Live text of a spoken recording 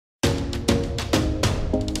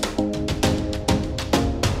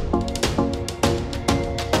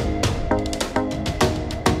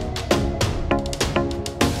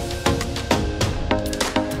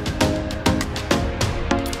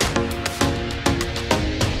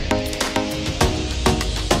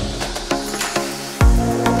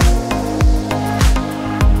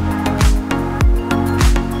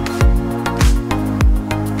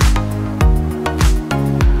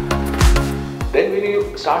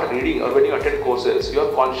start reading or when you attend courses, you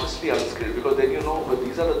are consciously unskilled, because then you know, but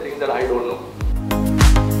these are the things that I don't know.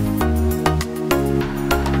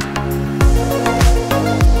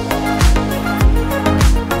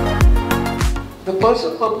 The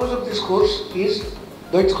purpose of this course is,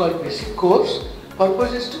 though it's called basic course,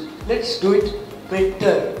 purpose is to let's do it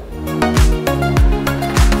better.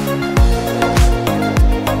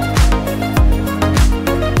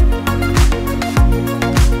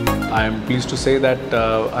 I am pleased to say that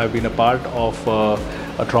I've been a part of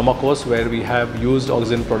a trauma course where we have used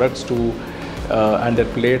Auxein products to and their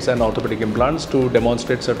plates and orthopedic implants to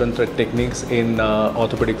demonstrate certain techniques in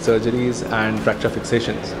orthopedic surgeries and fracture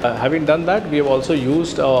fixations. Having done that, we have also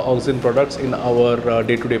used Auxein products in our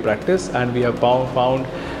day-to-day practice, and we have found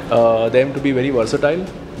them to be very versatile,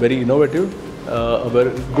 very innovative, a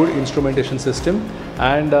very good instrumentation system,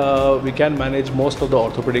 and we can manage most of the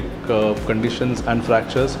orthopedic conditions and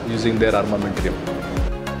fractures using their armamentarium.